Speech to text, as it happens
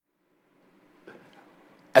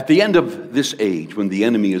At the end of this age, when the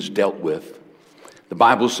enemy is dealt with, the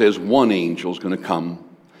Bible says one angel is going to come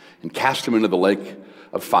and cast him into the lake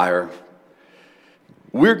of fire.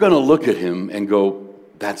 We're going to look at him and go,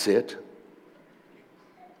 that's it?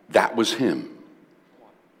 That was him.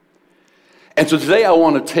 And so today I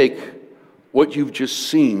want to take what you've just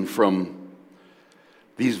seen from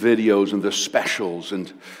these videos and the specials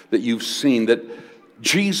and that you've seen, that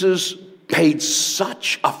Jesus paid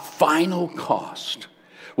such a final cost.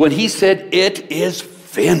 When he said, it is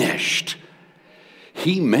finished,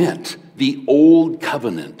 he meant the old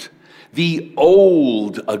covenant, the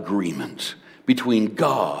old agreement between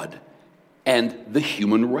God and the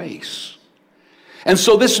human race. And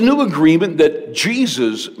so this new agreement that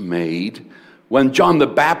Jesus made, when John the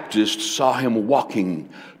Baptist saw him walking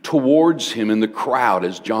towards him in the crowd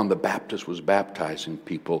as John the Baptist was baptizing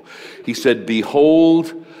people, he said,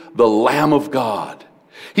 behold the Lamb of God.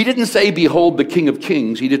 He didn't say, behold the King of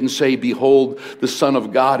Kings. He didn't say, behold the Son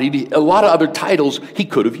of God. A lot of other titles he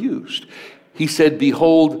could have used. He said,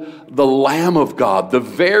 behold the Lamb of God, the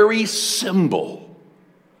very symbol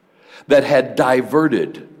that had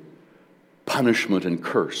diverted punishment and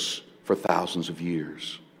curse for thousands of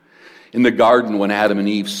years. In the garden, when Adam and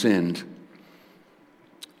Eve sinned,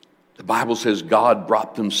 the Bible says God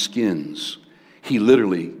brought them skins. He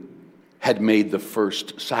literally had made the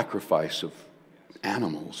first sacrifice of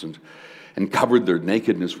animals and covered their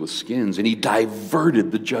nakedness with skins, and he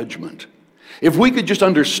diverted the judgment. If we could just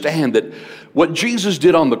understand that what Jesus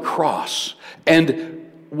did on the cross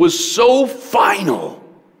and was so final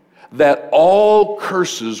that all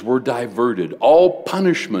curses were diverted, all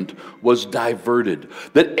punishment was diverted,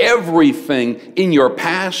 that everything in your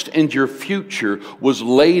past and your future was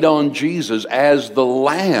laid on Jesus as the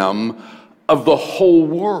Lamb of the whole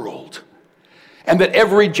world. And that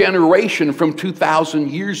every generation from 2,000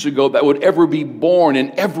 years ago that would ever be born,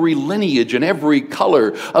 in every lineage, in every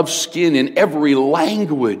color of skin, in every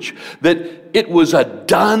language, that it was a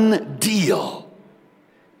done deal.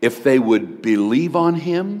 If they would believe on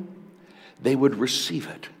him, they would receive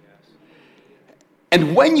it.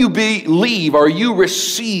 And when you believe or you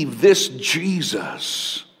receive this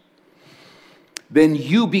Jesus, then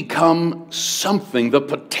you become something, the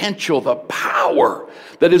potential, the power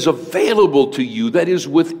that is available to you, that is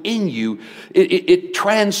within you. It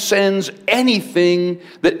transcends anything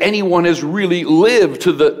that anyone has really lived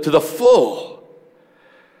to the full.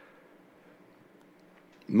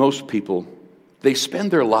 Most people, they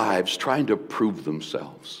spend their lives trying to prove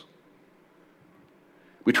themselves.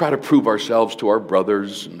 We try to prove ourselves to our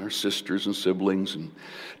brothers and our sisters and siblings, and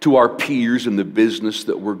to our peers in the business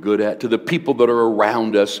that we're good at, to the people that are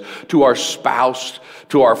around us, to our spouse,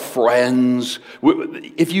 to our friends.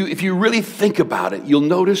 If you really think about it, you'll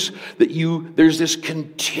notice that there's this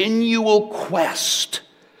continual quest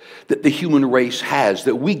that the human race has,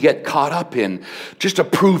 that we get caught up in, just to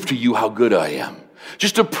prove to you how good I am.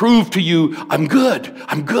 Just to prove to you, I'm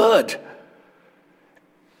good.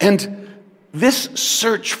 And this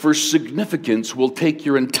search for significance will take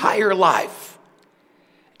your entire life.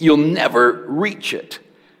 You'll never reach it.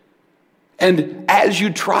 And as you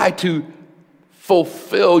try to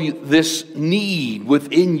fulfill this need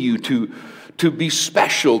within you to be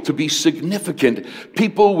special, to be significant,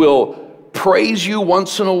 people will praise you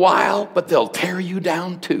once in a while, but they'll tear you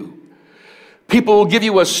down too. People will give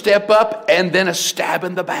you a step up and then a stab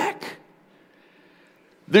in the back.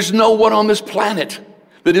 There's no one on this planet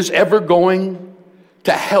that is ever going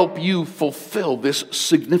to help you fulfill this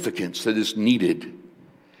significance that is needed.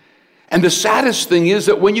 And the saddest thing is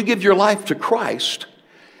that when you give your life to Christ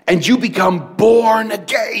and you become born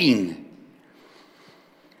again,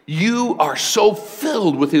 you are so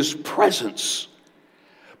filled with his presence.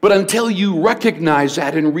 But until you recognize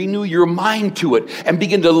that and renew your mind to it and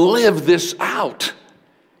begin to live this out,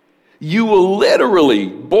 you will literally,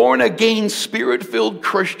 born again, spirit-filled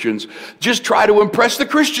Christians, just try to impress the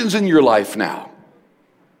Christians in your life now.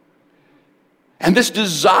 And this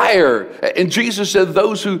desire, and Jesus said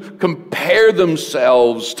those who compare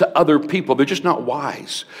themselves to other people, they're just not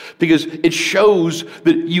wise. Because it shows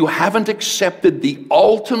that you haven't accepted the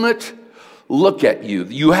ultimate look at you.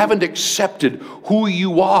 You haven't accepted who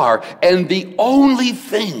you are. And the only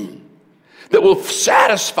thing that will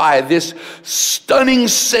satisfy this stunning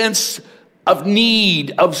sense of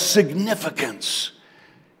need, of significance,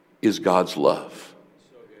 is God's love.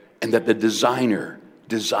 And that the designer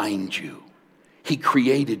designed you. He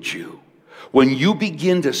created you. When you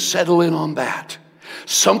begin to settle in on that,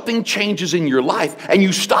 something changes in your life, and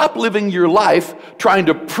you stop living your life trying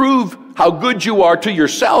to prove how good you are to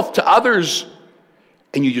yourself, to others,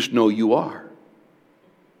 and you just know you are.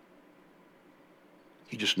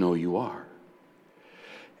 You just know you are.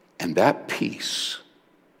 And that peace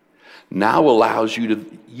now allows you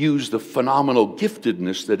to use the phenomenal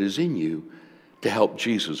giftedness that is in you to help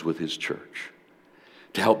Jesus with his church,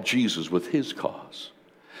 to help Jesus with his cause,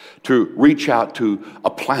 to reach out to a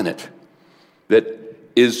planet that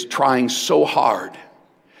is trying so hard.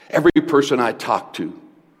 Every person I talk to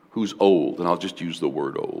who's old, and I'll just use the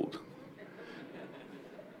word old,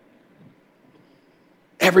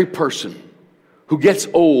 every person who gets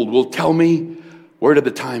old will tell me, where did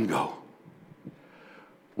the time go?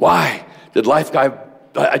 Why did life go?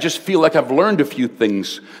 I just feel like I've learned a few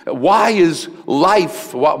things. Why is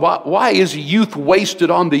life, why is youth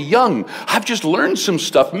wasted on the young? I've just learned some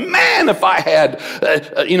stuff. Man, if I had,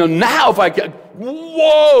 now if I could,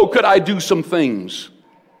 could I do some things?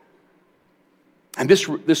 And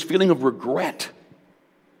this feeling of regret,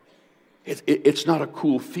 it's not a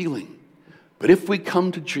cool feeling. But if we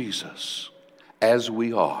come to Jesus as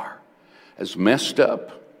we are, as messed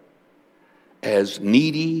up, as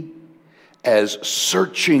needy, as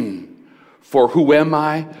searching for who am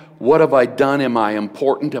I, what have I done, am I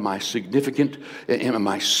important, am I significant, am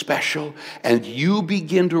I special? And you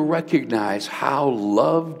begin to recognize how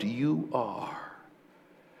loved you are,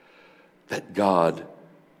 that God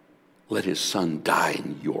let his son die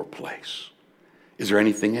in your place. Is there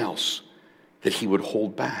anything else that he would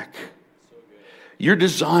hold back? You're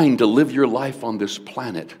designed to live your life on this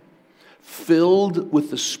planet filled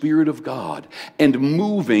with the Spirit of God and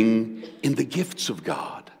moving in the gifts of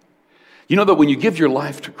God. You know that when you give your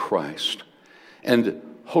life to Christ and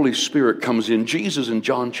Holy Spirit comes in, Jesus in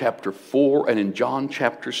John chapter 4 and in John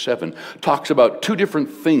chapter 7 talks about two different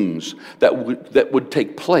things that would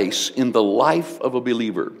take place in the life of a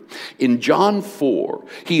believer. In John 4,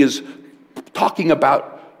 he is talking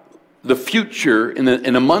about the future in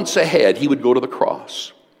the months ahead. He would go to the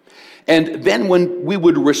cross. And then when we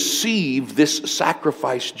would receive this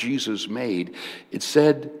sacrifice Jesus made, it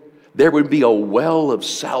said there would be a well of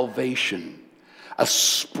salvation, a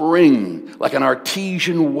spring like an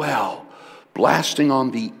artesian well blasting on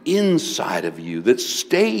the inside of you, that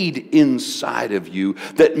stayed inside of you,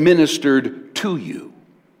 that ministered to you.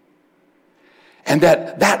 And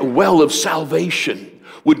that well of salvation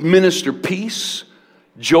would minister peace,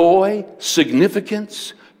 joy,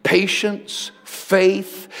 significance, patience,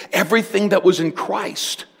 faith, everything that was in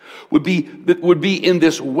Christ would be in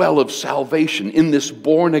this well of salvation, in this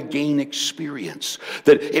born-again experience.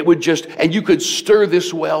 That it would just, and you could stir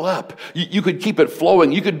this well up. You could keep it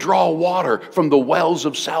flowing. You could draw water from the wells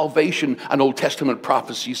of salvation, an Old Testament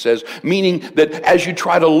prophecy says, meaning that as you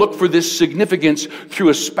try to look for this significance through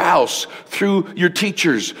a spouse, through your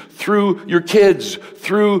teachers, through your kids,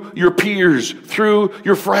 through your peers, through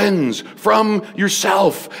your friends, from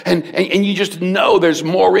yourself, and you just know there's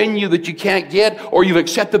more in you that you can't get, or you've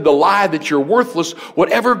accepted the lie that you're worthless,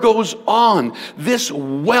 whatever goes on, this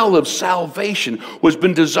well of salvation was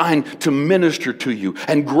been designed to minister to you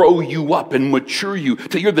and grow you up and mature you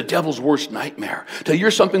till you're the devil's worst nightmare, till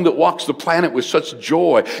you're something that walks the planet with such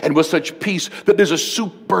joy and with such peace that there's a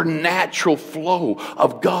supernatural flow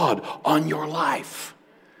of God on your life.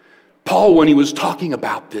 Paul, when he was talking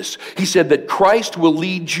about this, he said that Christ will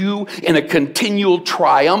lead you in a continual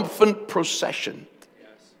triumphant procession.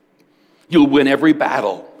 You'll win every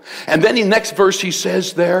battle. And then in the next verse he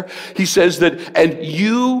says that, and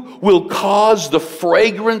you will cause the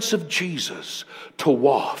fragrance of Jesus to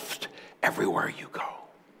waft everywhere you go.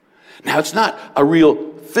 Now, it's not a real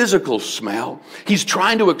physical smell. He's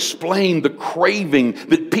trying to explain the craving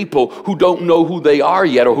that people who don't know who they are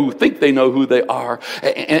yet, or who think they know who they are,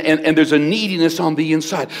 and there's a neediness on the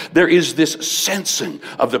inside. There is this sensing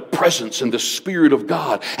of the presence and the Spirit of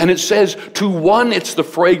God. And it says, to one, it's the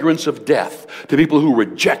fragrance of death. To people who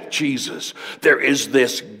reject Jesus, there is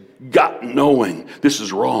this gut knowing this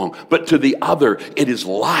is wrong. But to the other, it is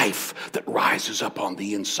life that rises up on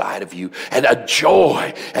the inside of you, and a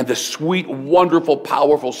joy and the sweet, wonderful,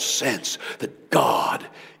 powerful sense that God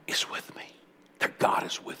is with me. That God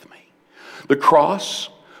is with me. The cross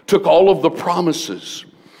took all of the promises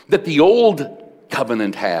that the old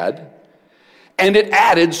covenant had, and it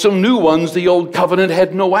added some new ones the old covenant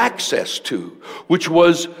had no access to, which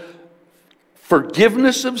was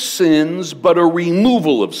forgiveness of sins, but a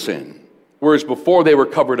removal of sin, whereas before they were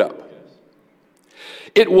covered up.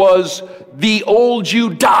 It was the old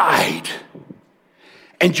you died,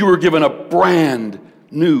 and you were given a brand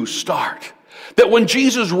new start. That when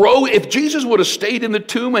Jesus rose, if Jesus would have stayed in the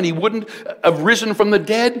tomb and he wouldn't have risen from the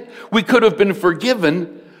dead, we could have been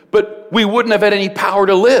forgiven, but we wouldn't have had any power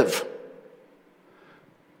to live.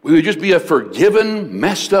 We would just be a forgiven,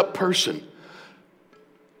 messed up person.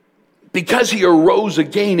 Because he arose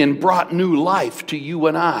again and brought new life to you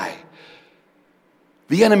and I.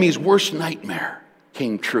 The enemy's worst nightmare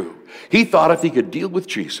came true. He thought if he could deal with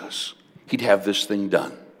Jesus, he'd have this thing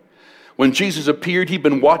done. When Jesus appeared, he'd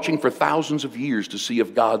been watching for thousands of years to see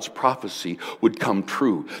if God's prophecy would come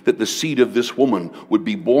true, that the seed of this woman would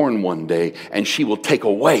be born one day and she will take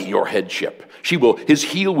away your headship. His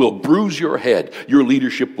heel will bruise your head. Your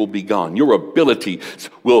leadership will be gone. Your ability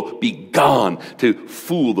will be gone to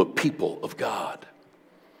fool the people of God.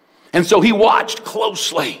 And so he watched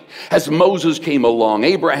closely as Moses came along,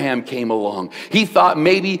 Abraham came along. He thought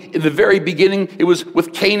maybe in the very beginning it was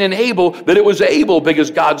with Cain and Abel, that it was Abel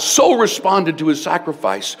because God so responded to his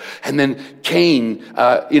sacrifice. And then Cain,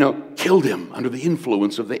 killed him under the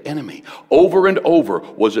influence of the enemy. Over and over,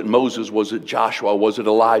 was it Moses, was it Joshua, was it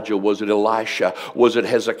Elijah, was it Elisha, was it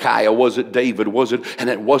Hezekiah, was it David, and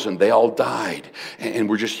it wasn't. They all died and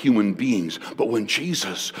were just human beings. But when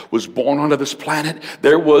Jesus was born onto this planet,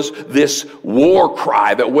 there was this war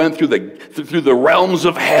cry that went through the realms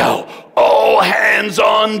of hell. All hands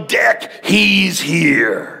on deck, he's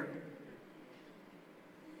here.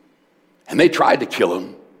 And they tried to kill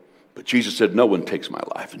him, but Jesus said, no one takes my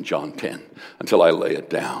life in John 10 until I lay it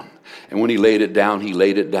down. And when he laid it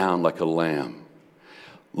down like a lamb,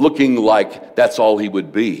 looking like that's all he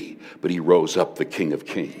would be. But he rose up the King of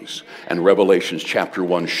Kings. And Revelation chapter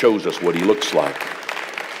 1 shows us what he looks like.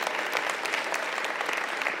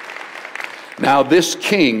 Now, this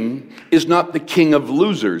king is not the king of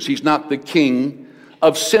losers. He's not the king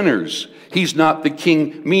of sinners. He's not the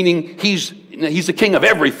king, meaning he's the king of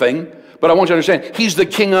everything. But I want you to understand, he's the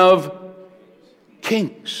king of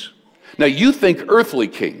kings. Now, you think earthly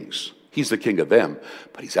kings, he's the king of them.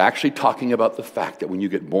 But he's actually talking about the fact that when you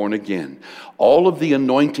get born again, all of the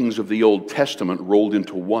anointings of the Old Testament rolled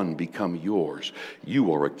into one become yours.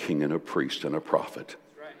 You are a king and a priest and a prophet.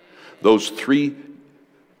 Those three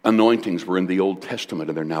anointings were in the Old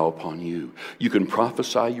Testament and they're now upon you. You can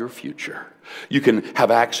prophesy your future. You can have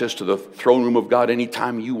access to the throne room of God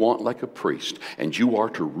anytime you want like a priest. And you are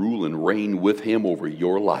to rule and reign with him over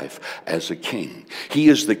your life as a king. He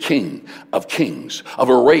is the King of kings, of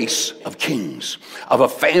a race of kings, of a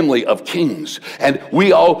family of kings. And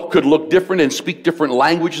we all could look different and speak different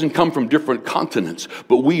languages and come from different continents.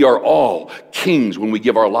 But we are all kings when we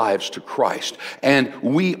give our lives to Christ. And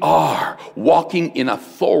we are walking in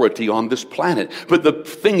authority on this planet. But the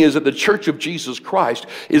thing is that the Church of Jesus Christ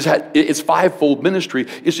its fivefold ministry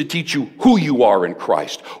is to teach you who you are in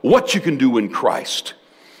Christ, what you can do in Christ.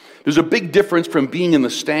 There's a big difference from being in the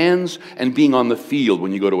stands and being on the field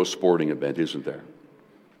when you go to a sporting event, isn't there?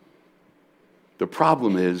 The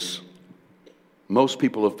problem is most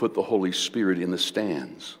people have put the Holy Spirit in the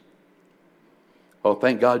stands. Oh,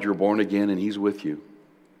 thank God you're born again and he's with you.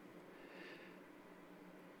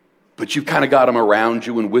 But you've kind of got him around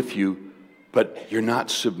you and with you, but you're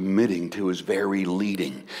not submitting to his very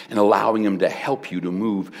leading and allowing him to help you to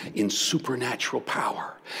move in supernatural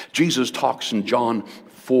power. Jesus talks in John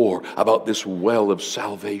 4 about this well of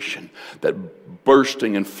salvation that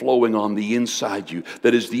bursting and flowing on the inside you,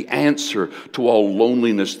 that is the answer to all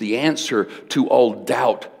loneliness, the answer to all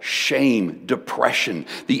doubt, shame, depression,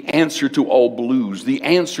 the answer to all blues, the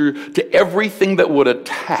answer to everything that would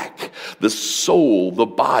attack the soul, the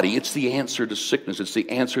body. It's the answer to sickness. It's the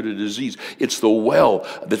answer to disease. It's the well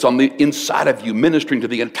that's on the inside of you, ministering to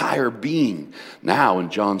the entire being. Now in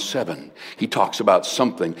John 7, he talks about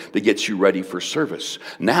something that gets you ready for service.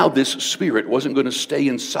 Now this Spirit wasn't going to stay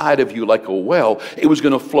inside of you like a well. It was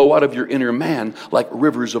going to flow out of your inner man like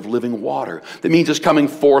rivers of living water. That means it's coming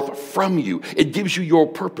forth from you. It gives you your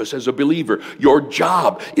purpose as a believer. Your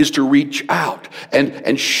job is to reach out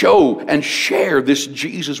and show and share this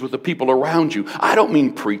Jesus with the people around you. I don't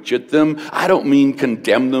mean preach at them. I don't mean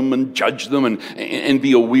condemn them and judge them and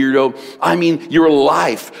be a weirdo. I mean your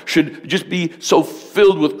life should just be so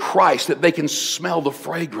filled with Christ that they can smell the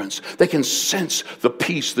fragrance. They can sense the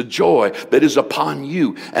peace, the joy that is upon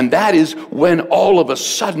you. And that is when all of a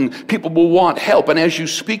sudden people will want help. And as you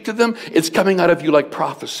speak to them, it's coming out of you like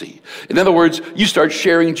prophecy. In other words, you start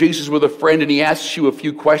sharing Jesus with a friend and he asks you a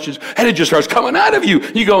few questions and it just starts coming out of you.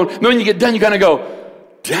 You go, when you get done, you kind of go,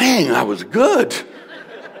 dang, I was good.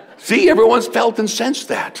 See, everyone's felt and sensed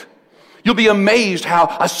that. You'll be amazed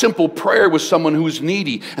how a simple prayer with someone who's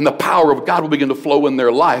needy and the power of God will begin to flow in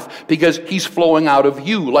their life because He's flowing out of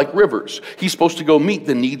you like rivers. He's supposed to go meet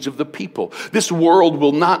the needs of the people. This world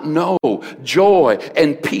will not know joy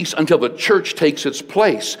and peace until the church takes its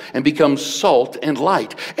place and becomes salt and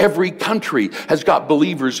light. Every country has got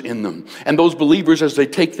believers in them. And those believers, as they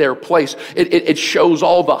take their place, it shows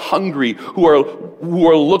all the hungry who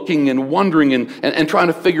are looking and wondering and trying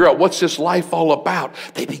to figure out what's this life all about.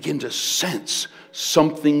 They begin to sense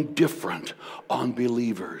something different on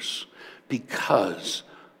believers because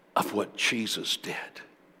of what Jesus did.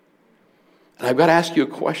 And I've got to ask you a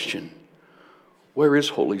question. Where is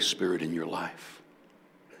Holy Spirit in your life?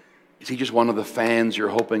 Is He just one of the fans you're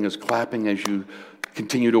hoping is clapping as you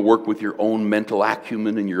continue to work with your own mental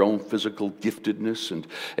acumen and your own physical giftedness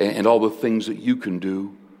and all the things that you can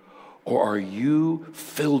do? Or are you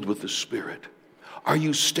filled with the Spirit? Are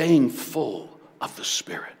you staying full of the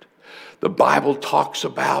Spirit? The Bible talks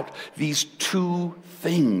about these two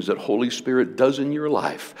things that Holy Spirit does in your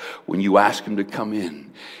life. When you ask Him to come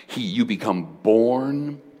in, you become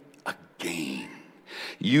born again.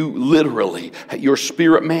 You literally, your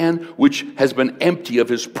spirit man, which has been empty of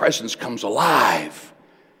His presence, comes alive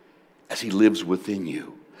as He lives within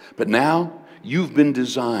you. But now you've been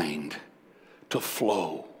designed to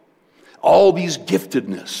flow. All these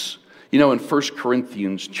giftedness. You know, in 1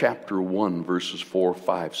 Corinthians chapter 1, verses 4,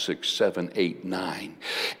 5, 6, 7, 8, 9,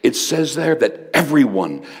 it says there that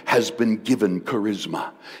everyone has been given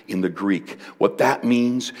charisma in the Greek. What that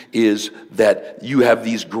means is that you have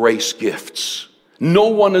these grace gifts. No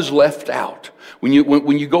one is left out. When you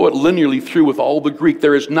go it linearly through with all the Greek,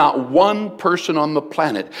 there is not one person on the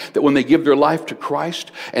planet that when they give their life to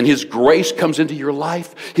Christ and His grace comes into your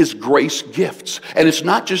life, His grace gifts. And it's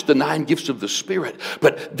not just the 9 gifts of the Spirit,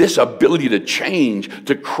 but this ability to change,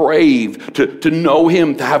 to crave, to know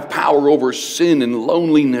Him, to have power over sin and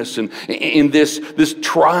loneliness and in this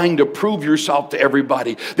trying to prove yourself to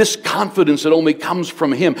everybody, this confidence that only comes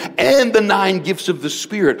from Him, and the 9 gifts of the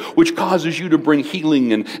Spirit, which causes you to bring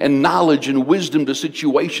healing and knowledge and wisdom to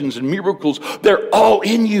situations and miracles. They're all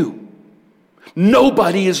in you.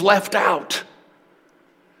 Nobody is left out.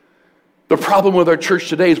 The problem with our church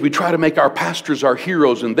today is we try to make our pastors our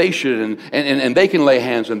heroes, and they should, and they can lay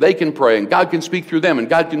hands, and they can pray, and God can speak through them, and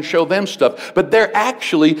God can show them stuff. But they're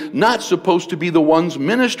actually not supposed to be the ones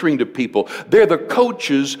ministering to people. They're the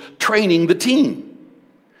coaches training the team.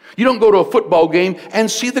 You don't go to a football game and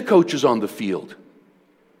see the coaches on the field.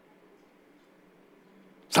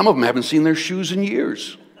 Some of them haven't seen their shoes in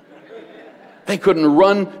years. They couldn't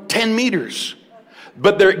run 10 meters.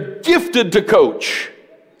 But they're gifted to coach.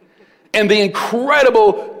 And the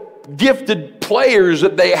incredible gifted players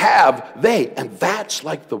that they have, and that's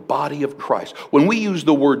like the body of Christ. When we use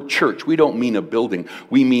the word church, we don't mean a building.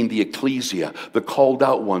 We mean the ecclesia, the called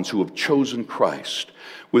out ones who have chosen Christ.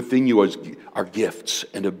 Within you are gifts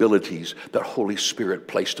and abilities that Holy Spirit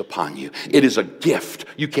placed upon you. It is a gift.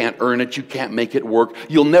 You can't earn it. You can't make it work.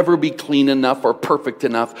 You'll never be clean enough or perfect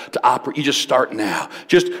enough to operate. You just start now.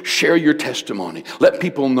 Just share your testimony. Let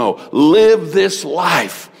people know. Live this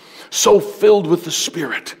life so filled with the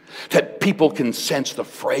Spirit that people can sense the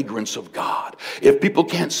fragrance of God. If people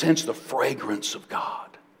can't sense the fragrance of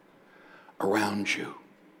God around you,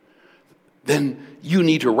 then you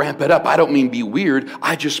need to ramp it up. I don't mean be weird.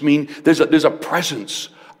 I just mean there's a presence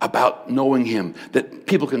about knowing Him that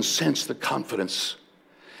people can sense the confidence.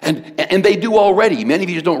 And they do already. Many of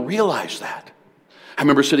you don't realize that. I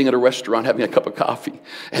remember sitting at a restaurant having a cup of coffee,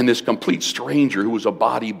 and this complete stranger who was a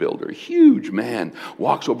bodybuilder, a huge man,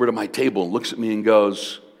 walks over to my table and looks at me and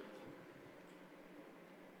goes,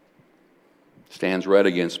 stands right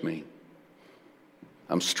against me.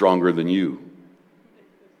 I'm stronger than you.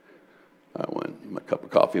 I went, my cup of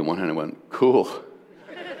coffee in one hand, I went, cool.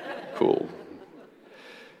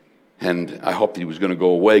 And I hoped he was going to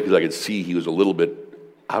go away because I could see he was a little bit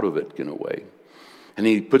out of it in a way. And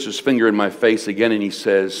he puts his finger in my face again and he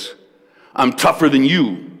says, I'm tougher than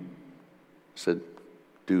you. I said,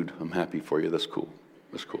 dude, I'm happy for you. That's cool.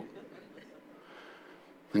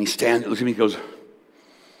 And he stands, looks at me and goes,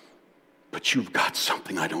 but you've got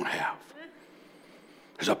something I don't have.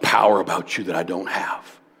 There's a power about you that I don't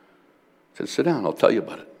have. I said, sit down, I'll tell you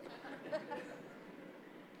about it.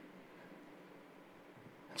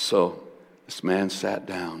 So this man sat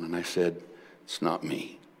down and I said, it's not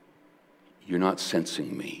me. You're not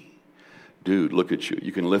sensing me. Dude, look at you.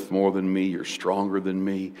 You can lift more than me. You're stronger than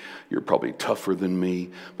me. You're probably tougher than me.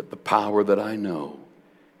 But the power that I know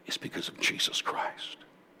is because of Jesus Christ.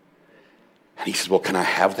 And he said, well, can I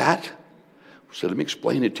have that? I said, let me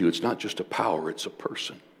explain it to you. It's not just a power, it's a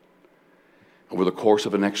person. Over the course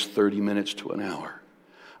of the next 30 minutes to an hour,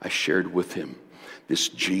 I shared with him this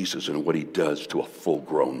Jesus and what he does to a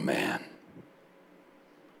full-grown man.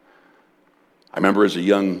 I remember as a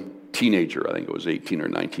young teenager, I think I was 18 or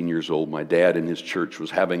 19 years old, my dad in his church was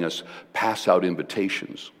having us pass out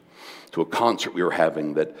invitations to a concert we were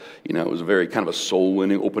having that, it was a very kind of a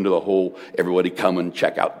soul-winning, open to the whole, everybody come and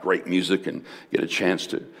check out great music and get a chance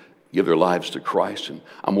to give their lives to Christ. And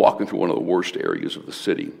I'm walking through one of the worst areas of the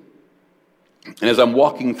city. And as I'm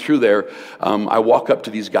walking through there, I walk up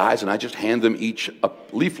to these guys and I just hand them each a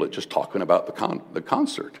leaflet just talking about the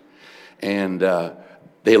concert. And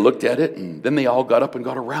they looked at it, and then they all got up and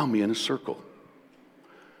got around me in a circle.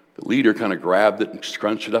 The leader kind of grabbed it and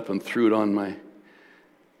scrunched it up and threw it on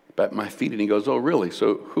my feet, and he goes, "Oh, really?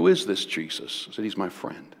 So who is this Jesus?" I said, "He's my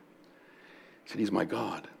friend." He said, "He's my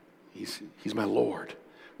God. He's my Lord."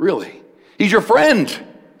 "Really? He's your friend?" I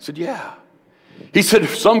said, "Yeah." He said,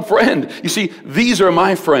 "Some friend. You see, these are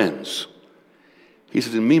my friends." He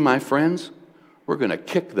said, "And me, my friends, we're going to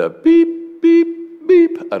kick the beep, beep,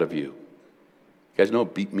 beep out of you." You guys know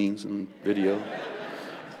what beep means in video?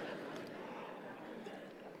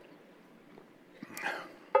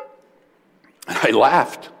 And I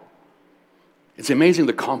laughed. It's amazing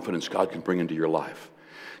the confidence God can bring into your life.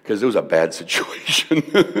 Because it was a bad situation.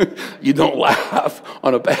 You don't laugh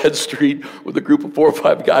on a bad street with a group of 4 or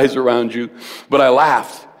 5 guys around you. But I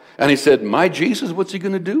laughed. And he said, "My Jesus, what's he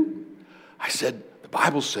going to do?" I said, "The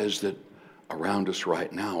Bible says that around us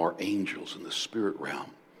right now are angels in the spirit realm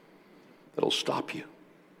that'll stop you.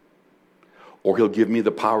 Or he'll give me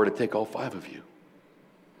the power to take all 5 of you."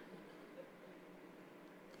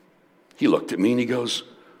 He looked at me and he goes,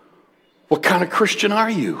 "What kind of Christian are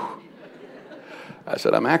you?" I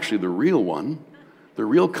said, "I'm actually the real one, the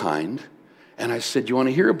real kind." And I said, "Do you want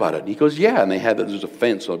to hear about it?" And he goes, "Yeah." And there's a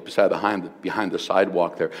fence behind the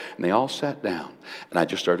sidewalk there. And they all sat down. And I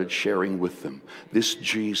just started sharing with them this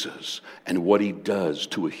Jesus and what he does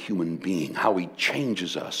to a human being, how he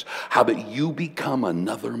changes us, how that you become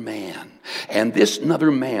another man. And this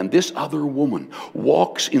another man, this other woman,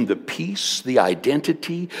 walks in the peace, the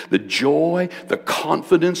identity, the joy, the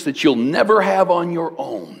confidence that you'll never have on your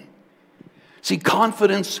own. See,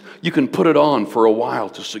 confidence, you can put it on for a while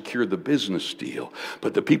to secure the business deal.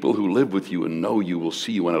 But the people who live with you and know you will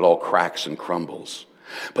see you when it all cracks and crumbles.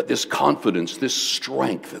 But this confidence, this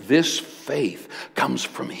strength, this faith comes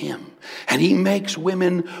from him. And he makes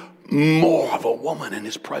women more of a woman in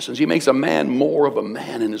his presence. He makes a man more of a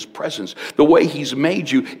man in his presence. The way he's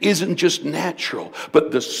made you isn't just natural,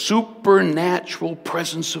 but the supernatural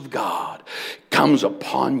presence of God comes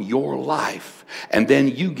upon your life. And then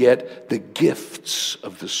you get the gifts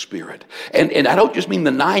of the Spirit. And I don't just mean the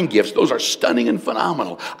 9 gifts. Those are stunning and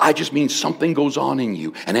phenomenal. I just mean something goes on in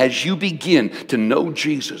you. And as you begin to know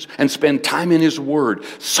Jesus and spend time in his word,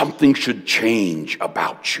 something should change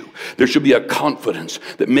about you. There should be a confidence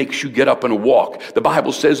that makes you get up and walk. The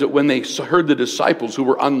Bible says that when they heard the disciples who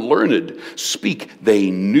were unlearned speak, they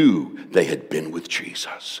knew they had been with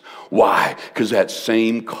Jesus. Why? Because that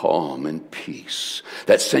same calm and peace,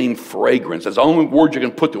 that same fragrance, that's the only word you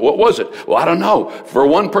can put to it. What was it? Well, I don't know. For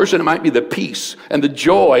one person, it might be the peace and the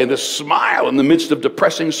joy and the smile in the midst of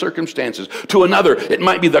depressing circumstances. To another, it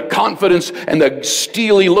might be the confidence and the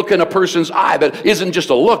steely look in a person's eye that isn't just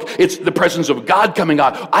a look, it's the presence of God coming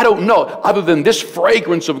out. I don't know. Other than this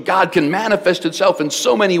fragrance of God can manifest itself in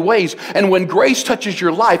so many ways. And when grace touches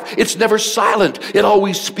your life, it's never silent. It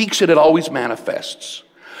always speaks and it always manifests.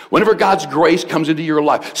 Whenever God's grace comes into your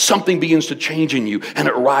life, something begins to change in you, and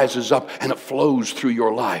it rises up and it flows through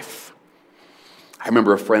your life. I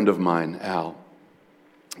remember a friend of mine, Al.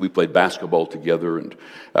 We played basketball together and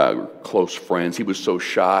close friends. He was so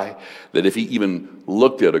shy that if he even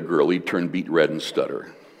looked at a girl, he'd turn beet red and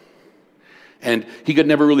stutter. And he could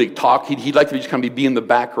never really talk. He'd like to just kind of be in the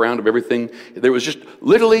background of everything. There was just,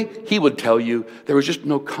 literally, he would tell you, there was just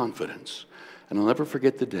no confidence. And I'll never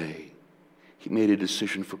forget the day he made a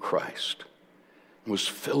decision for Christ and was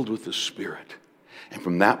filled with the Spirit. And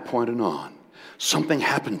from that point on, something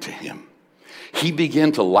happened to him. He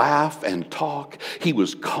began to laugh and talk. He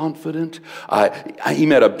was confident. He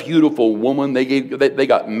met a beautiful woman. They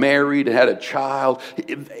got married and had a child.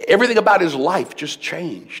 Everything about his life just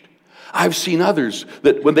changed. I've seen others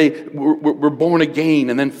that when they were born again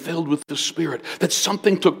and then filled with the Spirit, that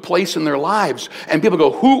something took place in their lives. And people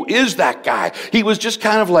go, "Who is that guy?" He was just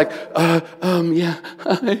kind of like, yeah.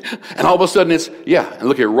 And all of a sudden it's, yeah, and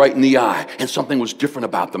look at it right in the eye. And something was different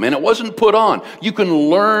about them. And it wasn't put on. You can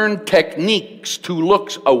learn techniques to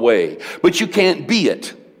look away, but you can't be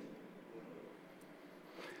it.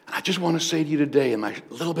 And I just want to say to you today, in my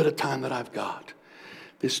little bit of time that I've got,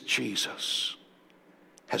 this Jesus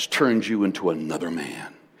has turned you into another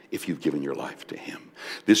man if you've given your life to him.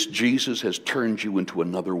 This Jesus has turned you into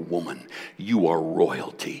another woman. You are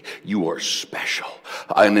royalty. You are special.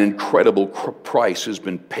 An incredible price has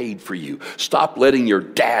been paid for you. Stop letting your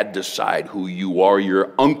dad decide who you are,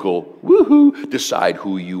 your uncle, decide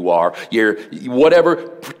who you are, your whatever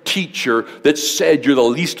teacher that said you're the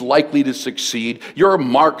least likely to succeed. Your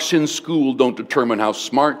marks in school don't determine how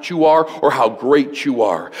smart you are or how great you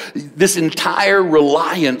are. This entire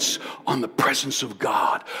reliance on the presence of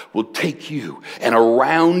God will take you, and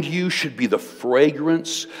around you should be the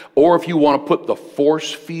fragrance, or if you want to put the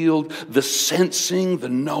force field, the sensing, the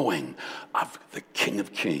knowing of the King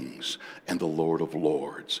of Kings and the Lord of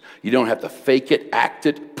Lords. You don't have to fake it, act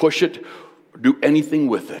it, push it, or do anything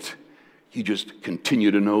with it. You just continue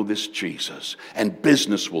to know this Jesus, and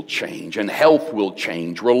business will change, and health will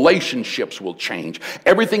change, relationships will change.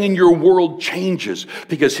 Everything in your world changes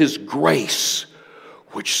because his grace,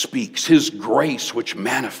 which speaks, his grace which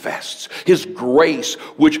manifests, his grace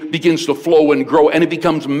which begins to flow and grow, and it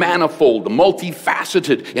becomes manifold,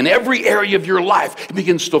 multifaceted in every area of your life. It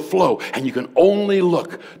begins to flow, and you can only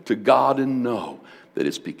look to God and know that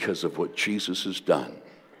it's because of what Jesus has done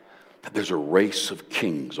that there's a race of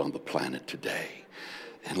kings on the planet today.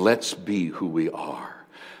 And let's be who we are.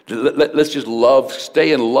 Let's just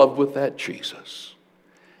stay in love with that Jesus,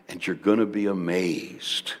 and you're going to be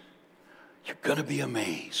amazed. You're going to be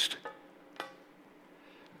amazed at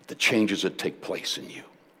the changes that take place in you.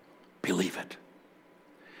 Believe it.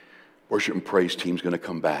 Worship and praise team's going to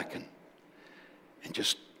come back and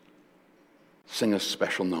just sing a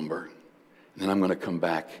special number. And then I'm going to come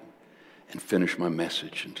back and finish my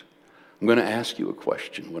message. And I'm going to ask you a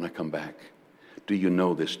question when I come back. Do you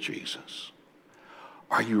know this Jesus?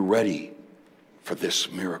 Are you ready for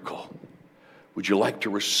this miracle? Would you like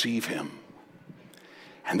to receive him?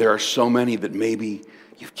 And there are so many that maybe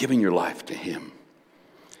you've given your life to him,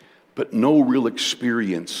 but no real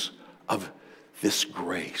experience of this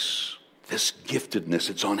grace, this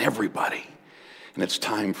giftedness. It's on everybody. And it's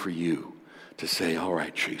time for you to say, all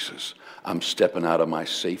right, Jesus, I'm stepping out of my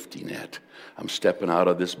safety net. I'm stepping out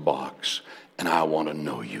of this box, and I want to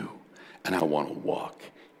know you, and I want to walk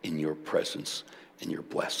in your presence and your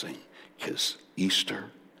blessing. Because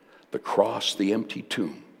Easter, the cross, the empty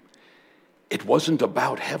tomb, it wasn't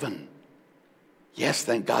about heaven. Yes,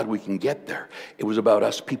 thank God we can get there. It was about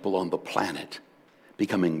us people on the planet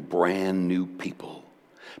becoming brand new people,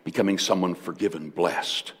 becoming someone forgiven,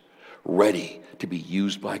 blessed, ready to be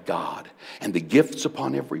used by God. And the gifts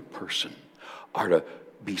upon every person are to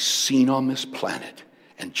be seen on this planet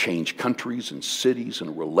and change countries and cities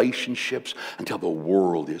and relationships until the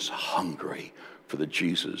world is hungry for the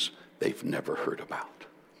Jesus they've never heard about.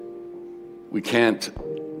 We can't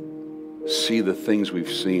see the things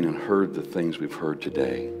we've seen and heard the things we've heard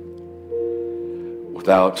today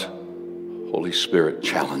without Holy Spirit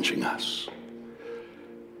challenging us.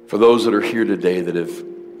 For those that are here today that have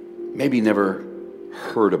maybe never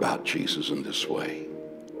heard about Jesus in this way,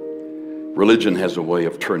 religion has a way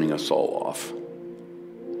of turning us all off.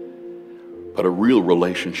 But a real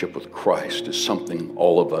relationship with Christ is something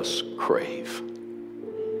all of us crave.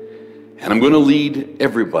 And I'm going to lead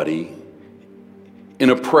everybody in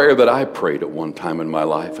a prayer that I prayed at one time in my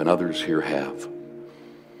life, and others here have,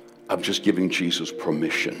 of just giving Jesus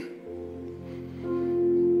permission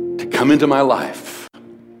to come into my life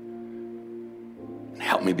and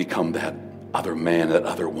help me become that other man, that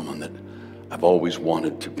other woman that I've always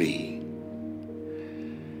wanted to be.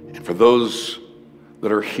 And for those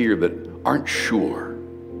that are here that aren't sure,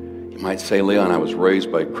 you might say, Leon, I was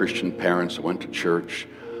raised by Christian parents, I went to church,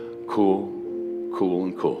 cool.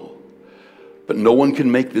 But no one can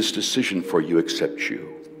make this decision for you except you.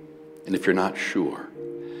 And if you're not sure,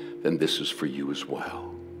 then this is for you as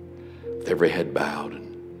well. With every head bowed,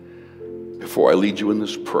 and before I lead you in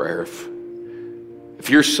this prayer, if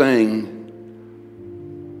you're saying,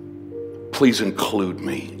 please include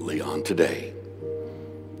me, Leon, today,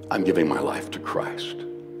 I'm giving my life to Christ.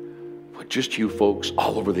 But just you folks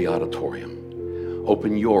all over the auditorium,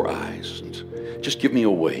 open your eyes and just give me a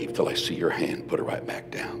wave till I see your hand. Put it right back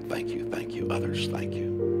down. Thank you. Others, thank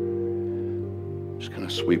you. Just going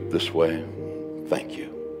to sweep this way. Thank you.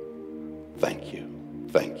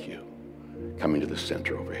 Coming to the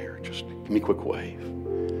center over here. Just give me a quick wave.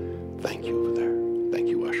 Thank you over there. Thank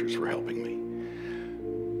you, ushers, for helping me.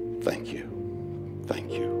 Thank you.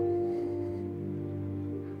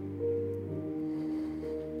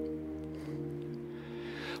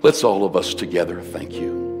 Let's all of us together, thank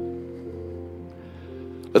you.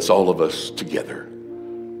 Let's all of us together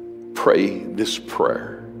pray this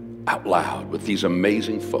prayer out loud with these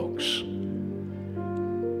amazing folks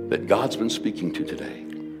that God's been speaking to today.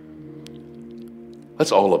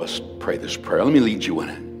 Let's all of us pray this prayer. Let me lead you in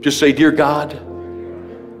it. Just say, dear God,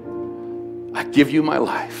 I give you my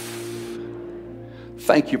life.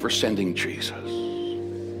 Thank you for sending Jesus,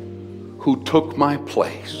 who took my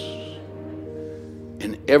place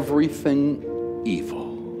in everything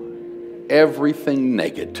evil, everything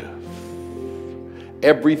negative,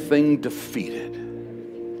 everything defeated.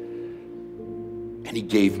 And he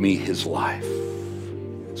gave me his life.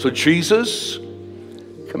 So Jesus,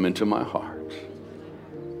 come into my heart.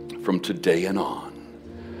 From today and on,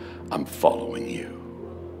 I'm following you.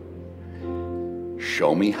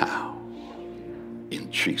 Show me how.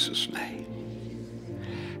 In Jesus' name.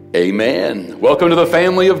 Amen. Welcome to the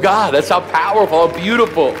family of God. That's how powerful, how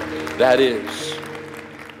beautiful that is.